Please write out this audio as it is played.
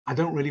I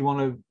don't really want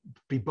to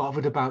be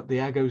bothered about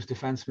the ego's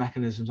defense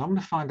mechanisms. I'm going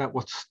to find out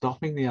what's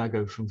stopping the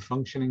ego from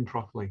functioning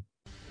properly.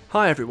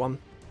 Hi everyone.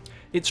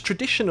 It's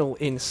traditional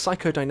in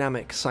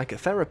psychodynamic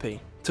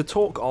psychotherapy to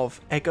talk of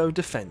ego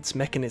defense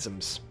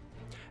mechanisms.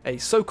 A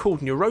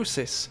so-called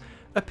neurosis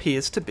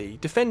appears to be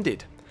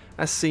defended,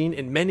 as seen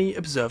in many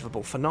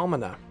observable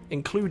phenomena,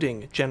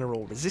 including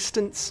general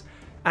resistance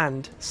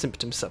and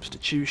symptom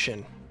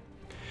substitution.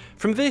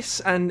 From this,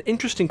 an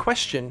interesting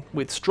question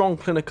with strong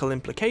clinical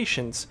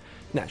implications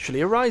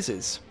naturally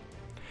arises.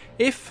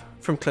 If,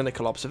 from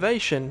clinical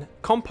observation,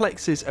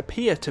 complexes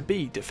appear to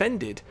be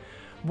defended,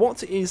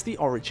 what is the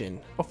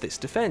origin of this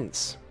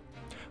defense?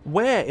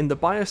 Where in the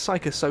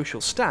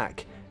biopsychosocial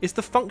stack is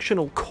the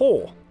functional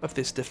core of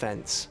this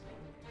defense?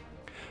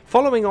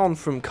 Following on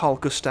from Carl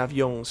Gustav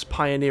Jung's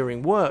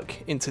pioneering work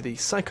into the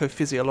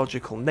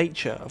psychophysiological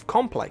nature of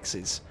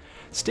complexes,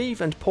 Steve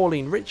and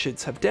Pauline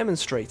Richards have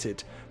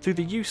demonstrated, through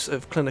the use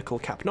of clinical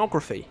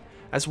capnography,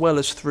 as well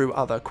as through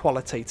other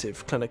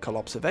qualitative clinical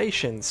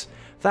observations,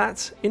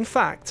 that, in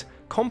fact,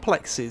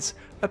 complexes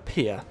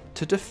appear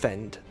to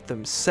defend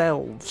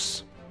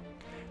themselves.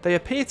 They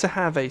appear to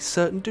have a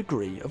certain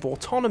degree of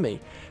autonomy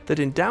that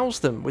endows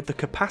them with the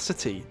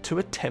capacity to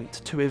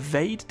attempt to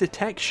evade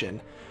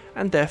detection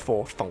and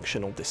therefore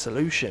functional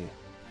dissolution.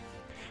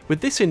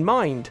 With this in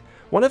mind,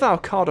 one of our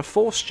CADA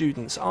 4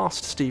 students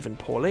asked Steve and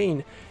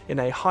Pauline in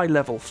a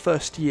high-level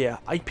first-year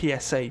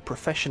IPSA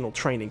professional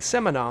training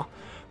seminar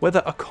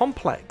whether a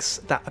complex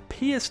that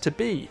appears to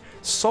be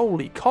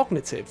solely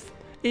cognitive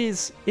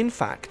is, in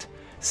fact,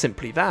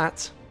 simply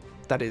that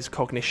is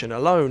cognition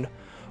alone,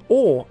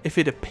 or if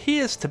it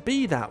appears to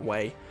be that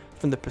way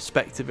from the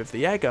perspective of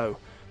the ego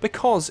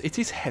because it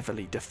is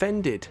heavily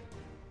defended.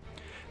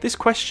 This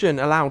question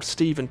allowed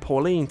Steve and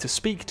Pauline to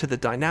speak to the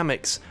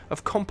dynamics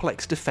of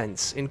complex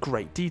defense in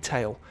great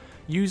detail,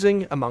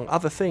 using, among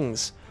other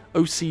things,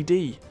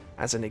 OCD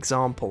as an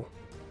example.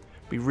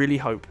 We really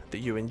hope that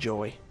you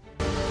enjoy.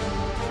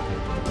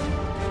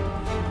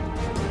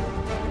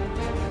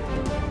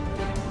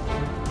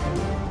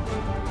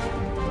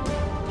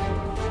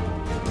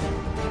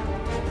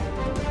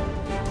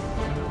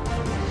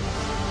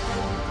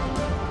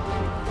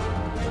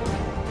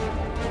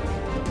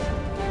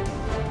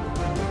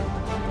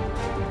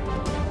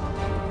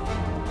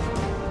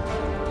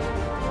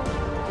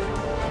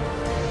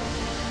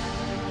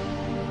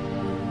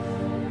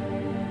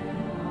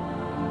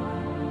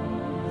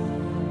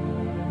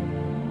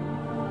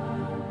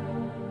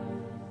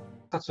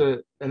 That's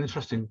an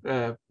interesting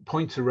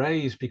point to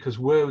raise, because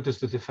where does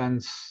the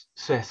defense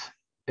sit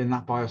in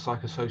that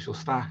biopsychosocial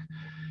stack?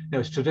 You know,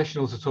 it's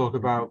traditional to talk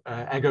about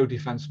ego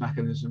defense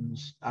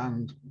mechanisms,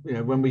 and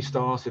when we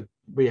started,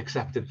 we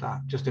accepted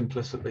that just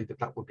implicitly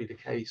that would be the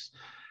case.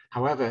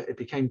 However, it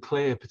became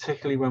clear,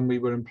 particularly when we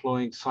were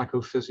employing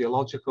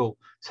psychophysiological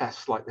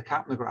tests like the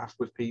capnograph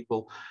with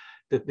people,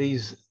 that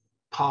these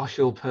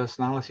partial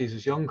personalities,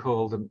 as Jung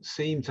called them,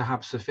 seem to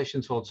have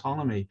sufficient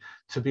autonomy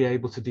to be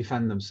able to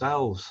defend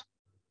themselves.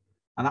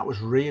 And that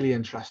was really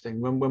interesting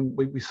when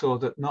we saw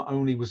that not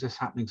only was this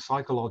happening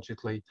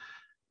psychologically,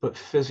 but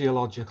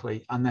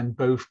physiologically, and then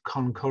both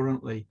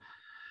concurrently.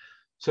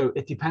 So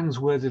it depends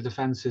where the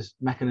defense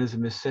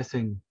mechanism is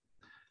sitting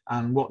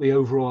and what the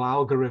overall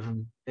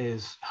algorithm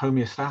is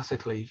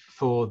homeostatically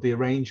for the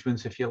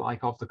arrangement, if you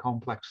like, of the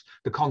complex,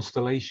 the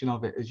constellation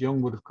of it, as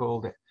Jung would have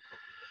called it.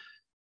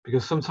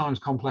 Because sometimes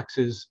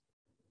complexes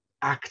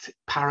act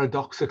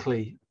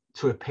paradoxically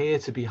to appear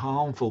to be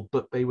harmful,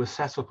 but they were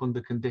set up under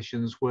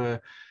conditions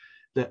where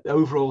the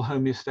overall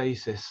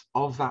homeostasis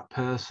of that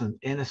person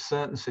in a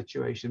certain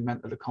situation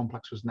meant that the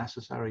complex was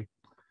necessary.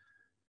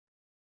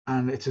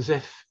 And it's as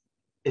if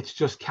it's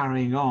just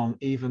carrying on,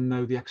 even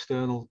though the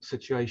external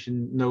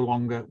situation no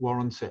longer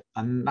warrants it.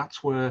 And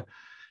that's where,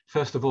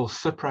 first of all,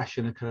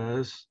 suppression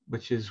occurs,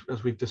 which is,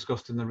 as we've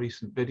discussed in the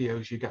recent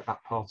videos, you get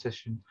that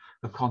partition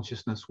of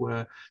consciousness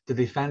where the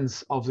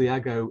defense of the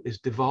ego is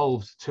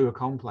devolved to a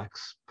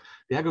complex.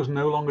 The ego is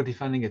no longer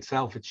defending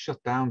itself. It's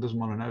shut down, doesn't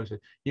want to know. So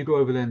you go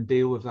over there and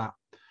deal with that.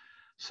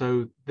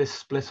 So this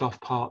split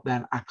off part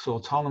then acts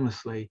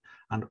autonomously,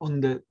 and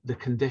under the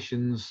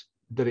conditions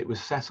that it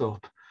was set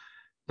up,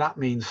 that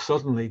means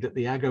suddenly that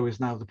the ego is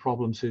now the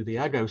problem to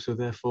the ego. So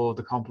therefore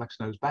the complex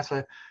knows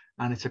better,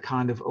 and it's a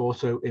kind of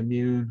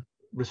autoimmune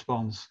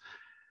response.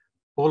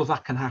 All of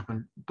that can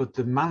happen, but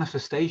the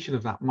manifestation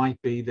of that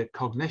might be that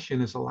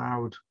cognition is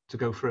allowed to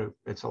go through.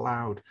 It's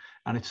allowed,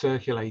 and it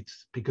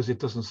circulates because it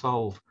doesn't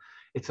solve.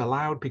 It's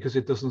allowed because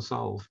it doesn't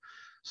solve.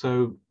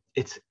 So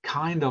it's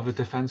kind of a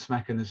defense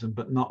mechanism,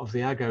 but not of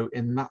the ego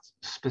in that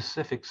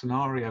specific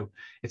scenario.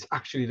 It's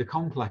actually the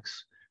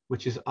complex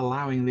which is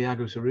allowing the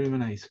ego to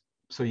ruminate,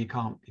 so you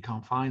can't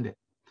find it.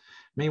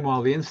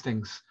 Meanwhile, the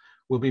instincts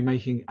will be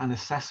making an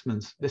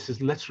assessment. This is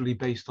literally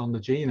based on the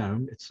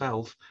genome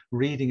itself,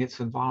 reading its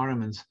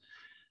environment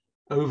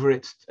over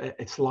its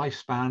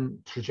lifespan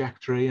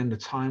trajectory and the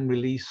time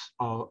release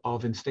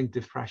of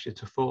instinctive pressure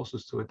to force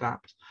us to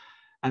adapt.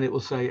 And it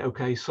will say,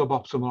 okay,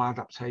 suboptimal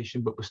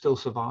adaptation, but we're still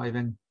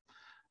surviving.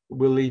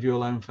 we'll leave you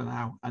alone for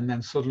now. And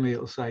then suddenly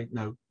it'll say,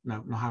 no,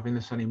 not having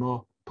this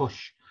anymore,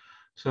 push.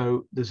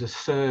 So there's a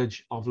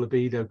surge of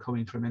libido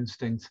coming from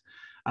instinct,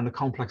 and the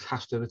complex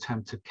has to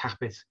attempt to cap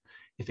it.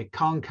 If it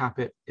can't cap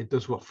it, it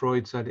does what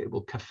Freud said, it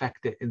will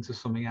caffect it into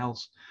something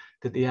else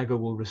that the ego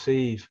will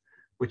receive,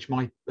 which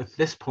might, at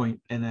this point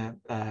in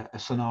a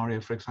scenario,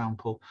 for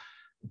example,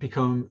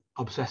 become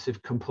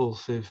obsessive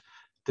compulsive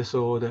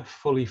disorder,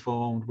 fully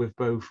formed with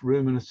both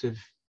ruminative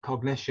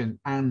cognition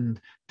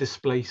and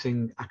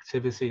displacing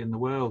activity in the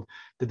world.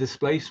 The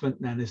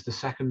displacement then is the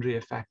secondary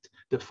effect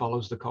that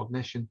follows the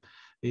cognition.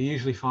 You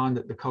usually find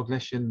that the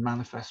cognition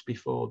manifests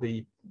before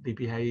the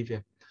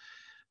behavior,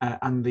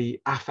 and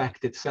the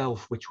affect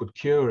itself, which would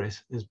cure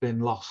it, has been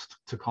lost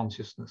to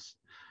consciousness.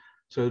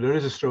 So there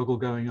is a struggle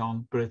going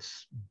on, but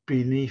it's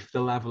beneath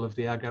the level of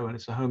the ego, and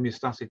it's a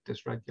homeostatic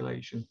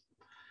dysregulation.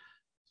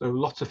 So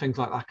lots of things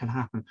like that can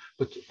happen.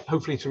 But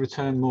hopefully, to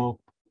return more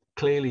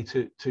clearly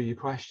to your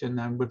question,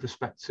 then, with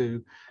respect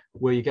to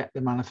where you get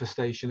the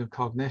manifestation of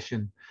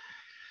cognition,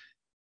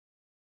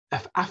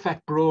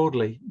 affect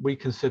broadly we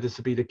consider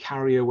to be the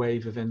carrier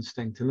wave of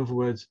instinct. In other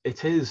words,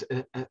 it is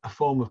a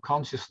form of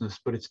consciousness,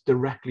 but it's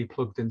directly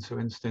plugged into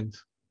instinct,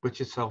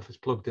 which itself is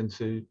plugged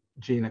into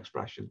gene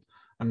expression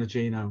and the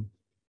genome.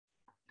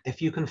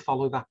 If you can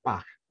follow that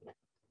back,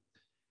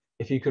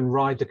 if you can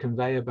ride the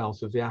conveyor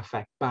belt of the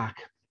affect back,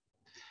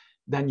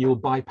 then you'll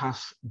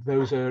bypass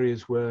those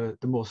areas where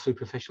the more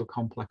superficial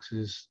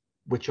complexes,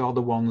 which are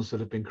the ones that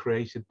have been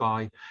created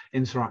by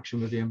interaction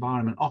with the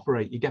environment,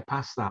 operate. You get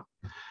past that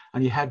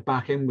and you head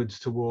back inwards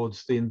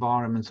towards the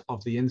environment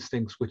of the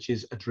instincts, which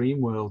is a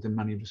dream world in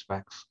many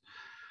respects.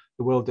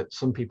 The world that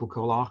some people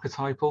call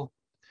archetypal,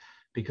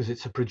 because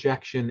it's a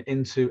projection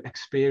into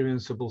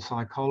experienceable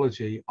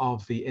psychology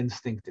of the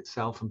instinct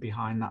itself, and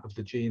behind that of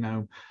the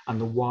genome and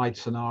the wide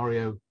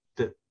scenario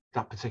that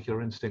that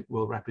particular instinct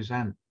will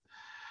represent.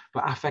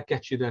 But affect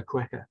gets you there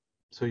quicker.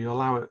 So you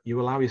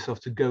allow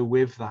yourself to go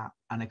with that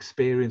and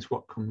experience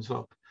what comes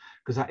up,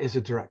 because that is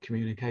a direct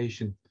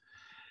communication.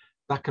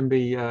 That can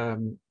be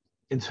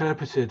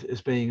interpreted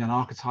as being an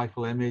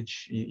archetypal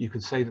image. You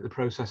could say that the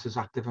process is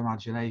active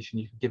imagination.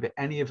 You can give it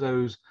any of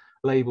those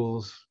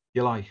labels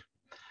you like.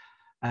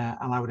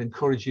 And I would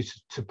encourage you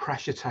to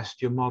pressure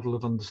test your model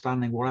of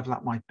understanding, whatever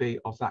that might be,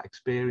 of that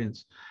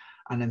experience,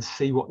 and then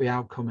see what the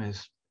outcome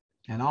is.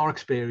 In our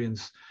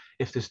experience,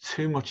 if there's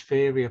too much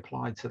theory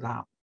applied to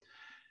that,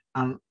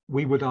 and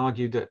we would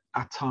argue that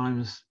at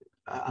times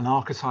an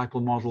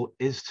archetypal model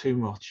is too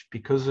much,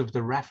 because of the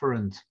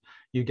referent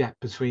you get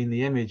between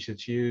the image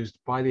that's used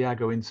by the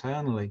ego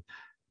internally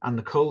and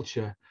the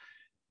culture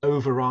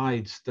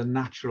overrides the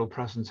natural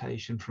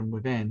presentation from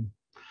within.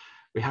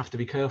 We have to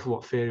be careful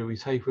what theory we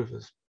take with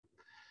us.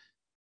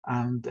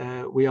 And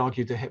we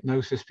argue the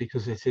hypnosis,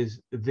 because it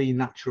is the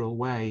natural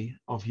way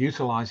of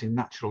utilizing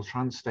natural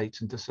trance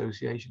states and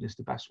dissociation, is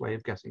the best way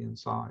of getting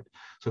inside.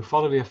 So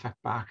follow the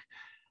effect back,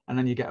 and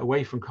then you get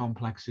away from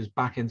complexes,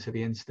 back into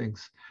the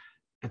instincts.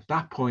 At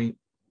that point,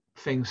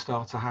 things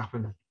start to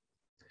happen,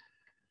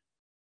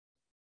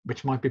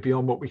 which might be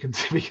beyond what we can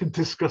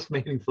discuss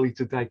meaningfully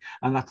today.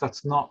 And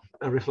that's not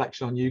a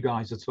reflection on you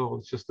guys at all.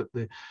 It's just that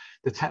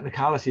the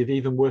technicality of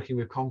even working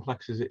with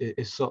complexes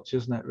is such,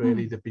 isn't it,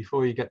 really, that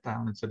before you get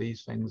down into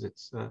these things,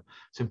 it's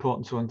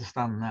important to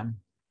understand them.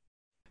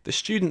 The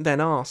student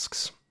then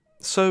asks,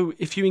 so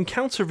if you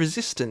encounter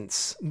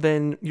resistance,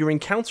 then you're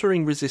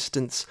encountering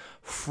resistance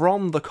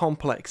from the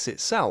complex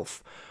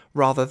itself,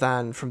 rather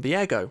than from the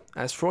ego,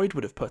 as Freud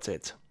would have put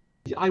it.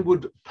 I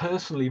would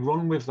personally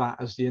run with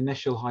that as the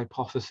initial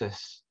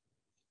hypothesis,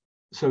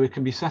 so it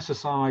can be set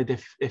aside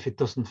if it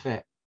doesn't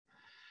fit.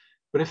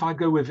 But if I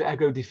go with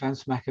ego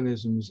defense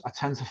mechanisms, I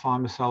tend to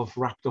find myself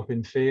wrapped up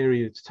in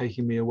theory. It's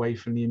taking me away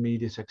from the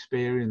immediate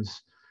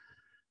experience.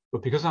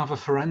 But because I have a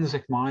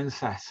forensic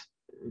mindset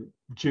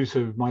due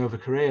to my other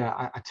career,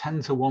 I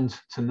tend to want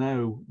to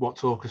know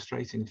what's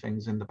orchestrating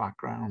things in the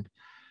background.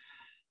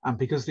 And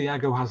because the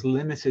ego has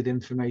limited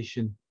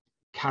information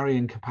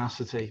carrying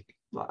capacity,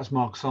 as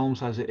Mark Solm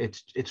says,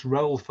 its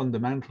role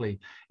fundamentally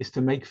is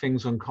to make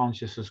things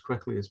unconscious as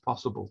quickly as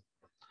possible,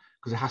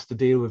 because it has to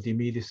deal with the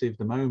immediacy of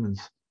the moment.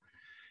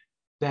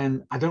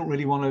 Then I don't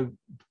really want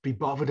to be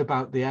bothered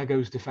about the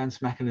ego's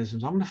defense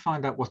mechanisms. I'm going to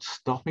find out what's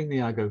stopping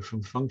the ego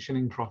from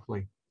functioning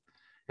properly.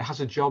 It has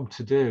a job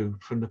to do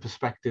from the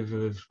perspective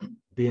of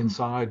the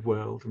inside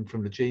world and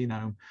from the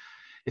genome.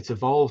 It's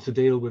evolved to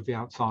deal with the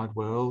outside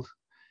world.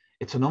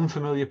 It's an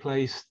unfamiliar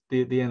place,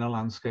 the inner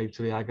landscape,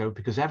 to the ego,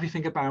 because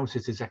everything about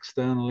it is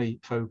externally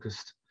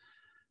focused.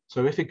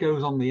 So if it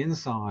goes on the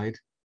inside,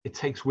 it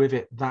takes with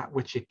it that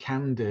which it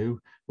can do,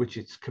 which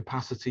its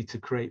capacity to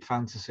create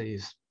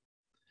fantasies,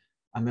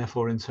 and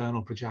therefore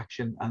internal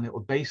projection, and it will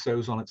base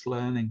those on its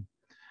learning.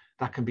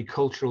 That can be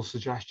cultural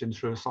suggestions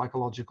through a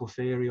psychological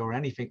theory or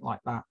anything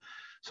like that.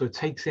 So it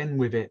takes in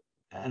with it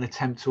an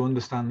attempt to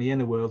understand the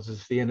inner worlds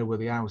as the inner with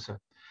the outer.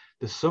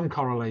 There's some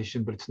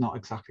correlation, but it's not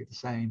exactly the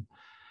same.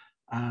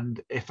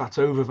 And if that's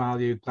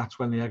overvalued, that's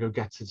when the ego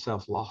gets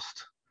itself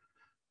lost.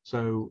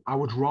 So I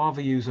would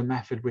rather use a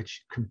method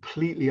which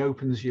completely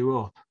opens you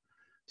up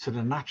sort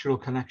of natural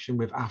connection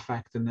with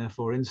affect and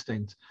therefore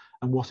instinct.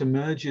 And what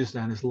emerges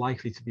then is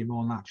likely to be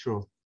more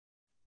natural.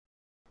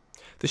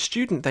 The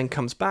student then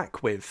comes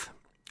back with,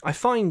 I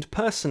find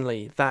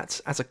personally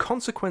that as a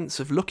consequence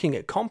of looking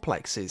at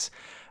complexes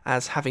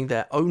as having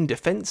their own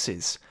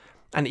defences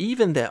and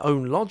even their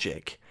own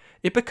logic,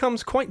 it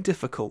becomes quite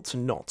difficult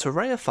not to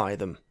reify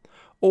them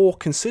or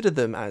consider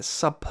them as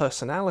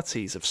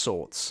subpersonalities of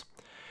sorts.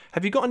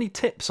 Have you got any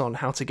tips on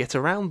how to get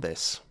around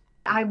this?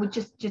 I would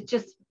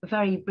just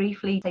very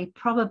briefly say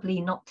probably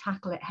not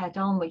tackle it head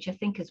on, which I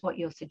think is what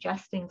you're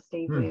suggesting,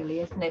 Steve, really,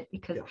 isn't it?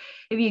 Because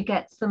if you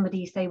get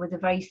somebody, say, with a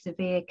very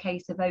severe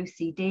case of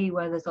OCD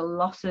where there's a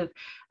lot of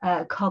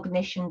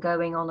cognition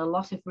going on, a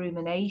lot of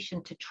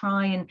rumination, to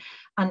try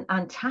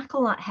and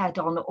tackle that head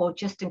on, or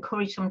just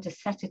encourage someone to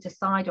set it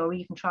aside or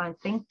even try and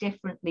think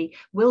differently,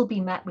 will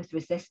be met with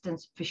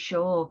resistance for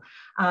sure,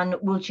 and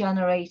will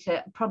generate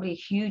probably a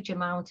huge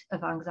amount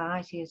of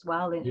anxiety as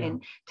well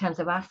in terms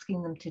of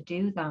asking them to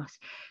do that.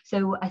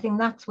 So I think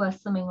that's where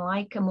something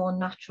like a more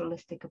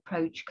naturalistic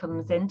approach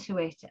comes into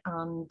it.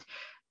 And,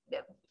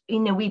 you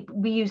know,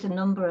 we use a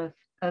number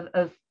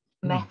of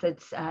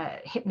methods,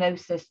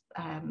 hypnosis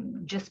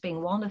just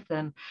being one of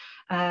them.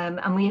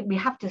 And we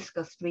have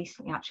discussed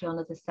recently, actually, on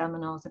other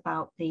seminars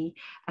about the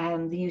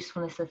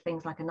usefulness of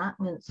things like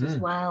enactments as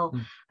well,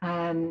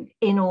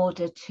 in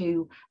order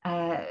to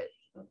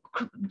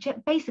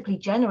basically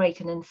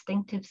generate an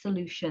instinctive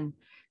solution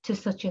to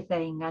such a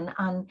thing.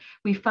 And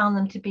we found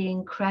them to be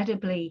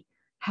incredibly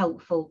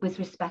helpful with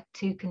respect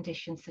to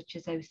conditions such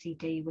as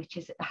OCD, which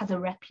has a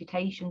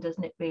reputation,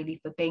 doesn't it, really,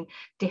 for being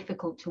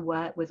difficult to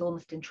work with,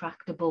 almost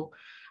intractable.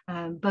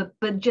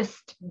 But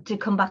just to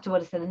come back to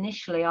what I said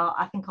initially,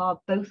 I think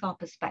both our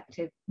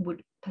perspectives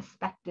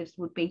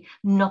would be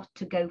not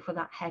to go for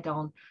that head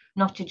on,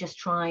 not to just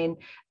try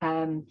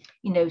and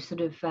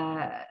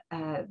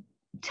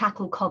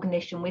tackle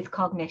cognition with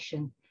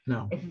cognition.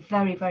 No. It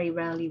very, very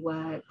rarely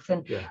works.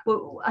 And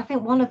I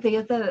think one of the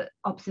other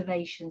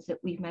observations that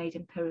we've made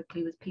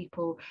empirically with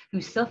people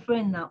who suffer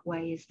in that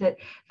way is that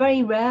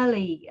very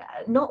rarely,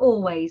 not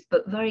always,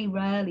 but very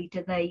rarely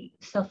do they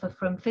suffer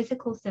from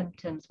physical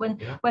symptoms. When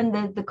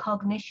the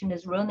cognition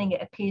is running,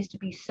 it appears to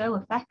be so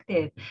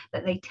effective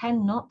that they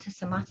tend not to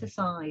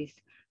somaticize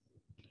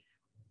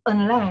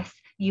unless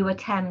you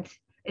attempt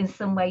in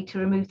some way to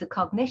remove the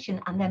cognition,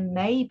 and then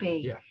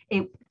maybe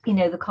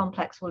the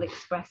complex will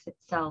express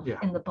itself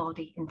in the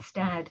body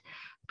instead.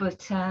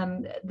 But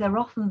they're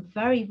often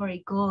very,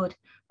 very good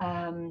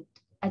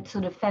at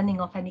sort of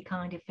fending off any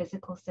kind of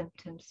physical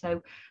symptoms.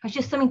 So it's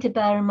just something to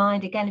bear in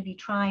mind. Again, if you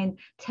try and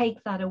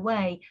take that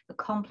away, the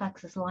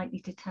complex is likely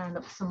to turn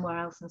up somewhere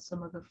else in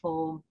some other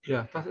form.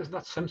 Yeah,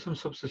 that's symptom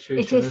substitution.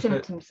 It is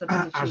symptom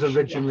substitution, as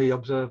originally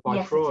observed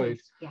by Freud.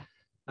 It is.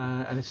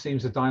 And it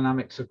seems the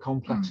dynamics of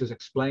complexes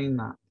explain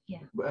that.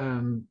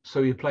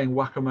 So you're playing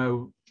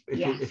whack-a-mole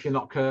if you're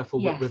not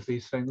careful with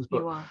these things.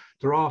 But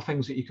there are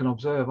things that you can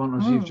observe,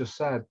 as you've just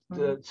said,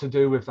 to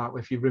do with that.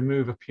 If you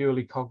remove a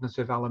purely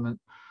cognitive element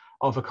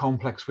of a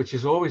complex, which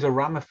is always a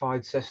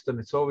ramified system,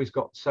 it's always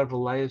got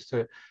several layers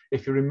to it.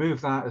 If you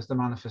remove that as the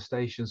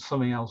manifestation,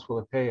 something else will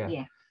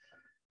appear.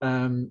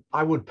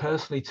 I would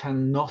personally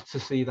tend not to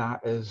see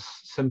that as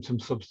symptom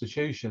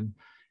substitution,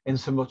 in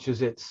so much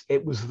as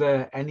it was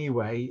there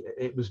anyway,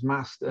 it was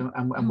masked,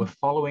 and we're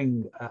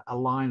following a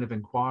line of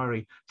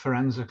inquiry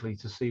forensically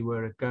to see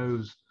where it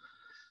goes.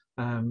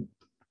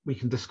 We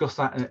can discuss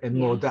that in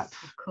more depth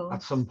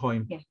at some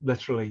point,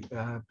 literally,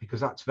 because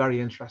that's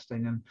very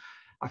interesting, and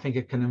I think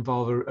it can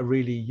involve a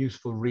really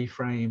useful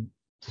reframe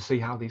to see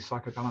how these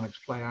psychodynamics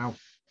play out.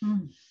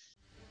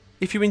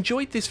 If you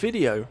enjoyed this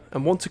video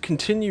and want to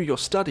continue your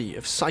study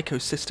of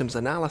psychosystems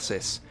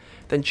analysis,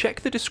 then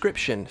check the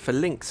description for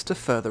links to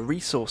further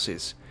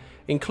resources,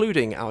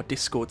 including our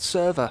Discord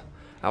server,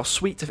 our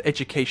suite of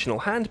educational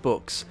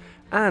handbooks,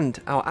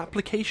 and our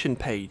application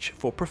page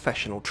for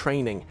professional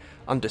training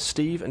under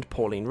Steve and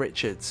Pauline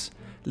Richards,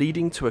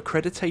 leading to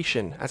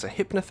accreditation as a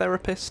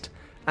hypnotherapist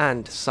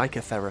and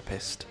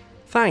psychotherapist.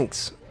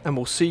 Thanks, and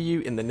we'll see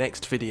you in the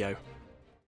next video.